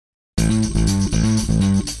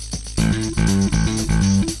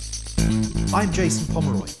I'm Jason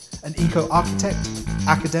Pomeroy, an eco-architect,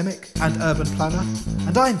 academic and urban planner,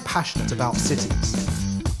 and I'm passionate about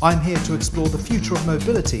cities. I'm here to explore the future of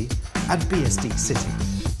mobility at BSD City.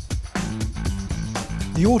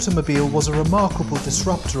 The automobile was a remarkable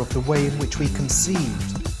disruptor of the way in which we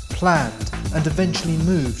conceived, planned and eventually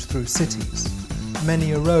moved through cities.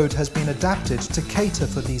 Many a road has been adapted to cater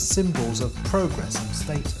for these symbols of progress and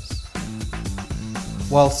status.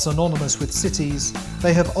 While synonymous with cities,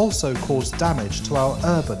 they have also caused damage to our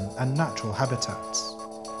urban and natural habitats.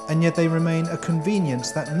 And yet they remain a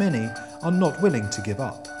convenience that many are not willing to give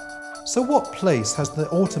up. So what place has the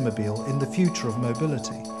automobile in the future of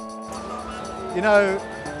mobility? You know,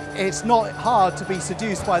 it's not hard to be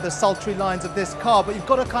seduced by the sultry lines of this car, but you've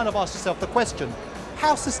got to kind of ask yourself the question,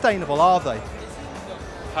 how sustainable are they?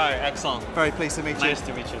 Hi, excellent. Very pleased to meet you. Nice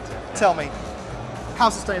to meet you too. Tell me, how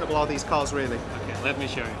sustainable are these cars really? Okay, let me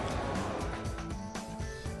show you.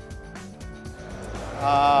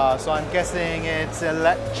 So I'm guessing it's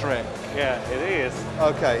electric. Yeah, it is.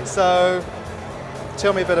 Okay, so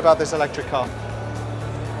tell me a bit about this electric car.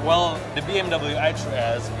 Well, the BMW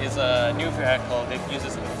i3S is a new vehicle that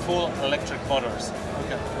uses full electric motors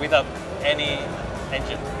without any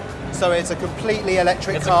engine. So it's a completely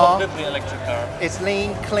electric car? It's a completely electric car. It's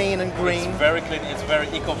lean, clean and green. It's very clean, it's very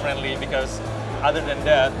eco-friendly because other than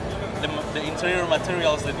that, the interior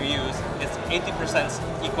materials that we use is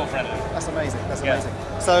 80% eco-friendly. That's amazing, that's amazing.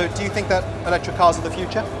 So do you think that electric cars are the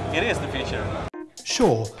future? It is the future.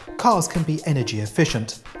 Sure, cars can be energy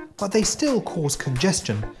efficient, but they still cause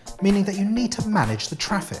congestion, meaning that you need to manage the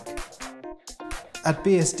traffic. At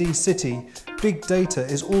BSD City, big data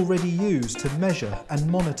is already used to measure and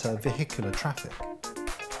monitor vehicular traffic.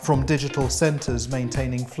 From digital centres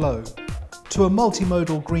maintaining flow, to a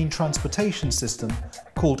multimodal green transportation system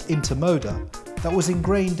called Intermoda that was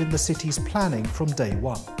ingrained in the city's planning from day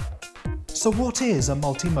one. So what is a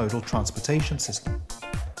multimodal transportation system?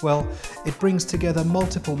 Well, it brings together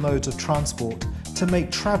multiple modes of transport to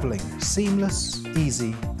make travelling seamless,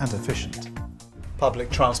 easy and efficient.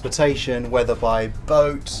 Public transportation, whether by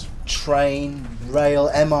boat, train, rail,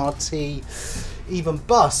 MRT, even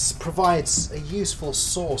bus, provides a useful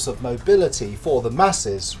source of mobility for the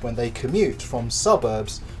masses when they commute from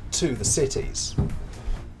suburbs to the cities.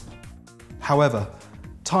 However,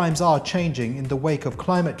 times are changing in the wake of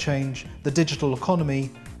climate change, the digital economy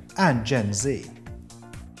and Gen Z.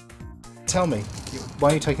 Tell me, why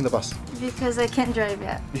are you taking the bus? Because I can't drive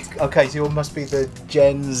yet. Okay, so you must be the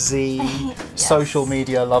Gen Z Yes. social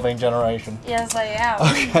media loving generation. Yes, I am.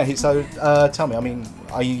 Okay, so tell me, I mean,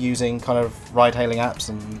 are you using kind of ride-hailing apps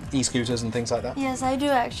and e-scooters and things like that? Yes, I do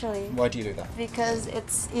actually. Why do you do that? Because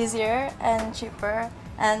it's easier and cheaper,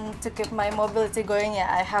 and to keep my mobility going, yeah,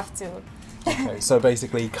 I have to. Okay, so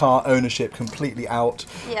basically car ownership completely out,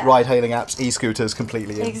 Yeah. ride-hailing apps, e-scooters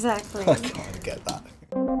completely in. Exactly. I can't get that.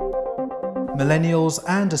 Millennials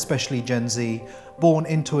and especially Gen Z, born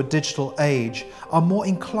into a digital age, are more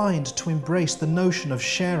inclined to embrace the notion of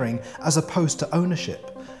sharing as opposed to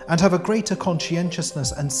ownership, and have a greater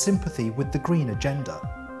conscientiousness and sympathy with the green agenda.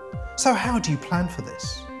 So how do you plan for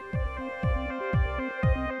this?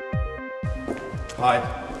 Hi,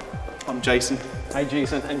 I'm Jason. Hi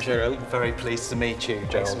Jason, I'm Gerald. Very pleased to meet you,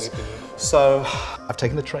 Gerald. Nice to meet you. So, I've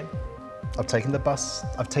taken the train, I've taken the bus,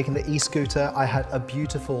 I've taken the e-scooter. I had a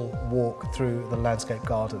beautiful walk through the landscape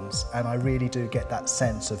gardens, and I really do get that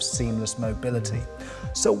sense of seamless mobility.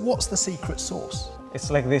 So what's the secret sauce?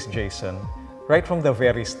 It's like this, Jason. Right from the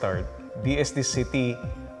very start, BSD City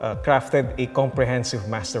crafted a comprehensive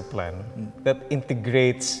master plan that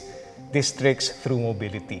integrates districts through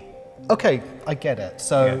mobility. Okay, I get it.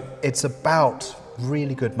 So it's about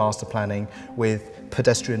really good master planning with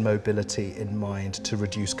pedestrian mobility in mind to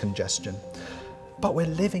reduce congestion. But we're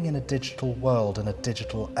living in a digital world and a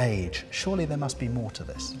digital age. Surely there must be more to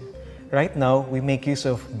this. Right now, we make use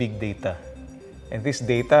of big data. And these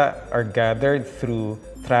data are gathered through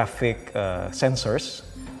traffic sensors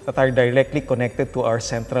that are directly connected to our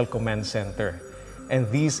central command center. And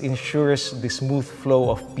this ensures the smooth flow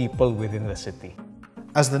of people within the city.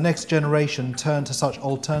 As the next generation turn to such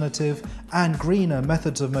alternative and greener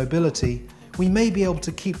methods of mobility, we may be able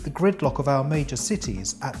to keep the gridlock of our major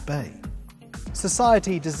cities at bay.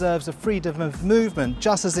 Society deserves a freedom of movement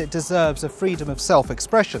just as it deserves a freedom of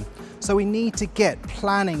self-expression. So we need to get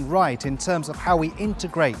planning right in terms of how we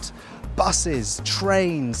integrate buses,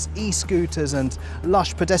 trains, e-scooters and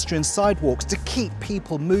lush pedestrian sidewalks to keep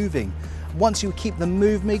people moving. Once you keep them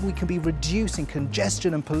moving, we can be reducing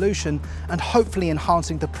congestion and pollution and hopefully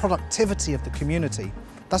enhancing the productivity of the community.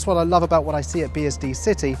 That's what I love about what I see at BSD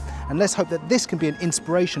City, and let's hope that this can be an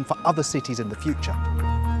inspiration for other cities in the future.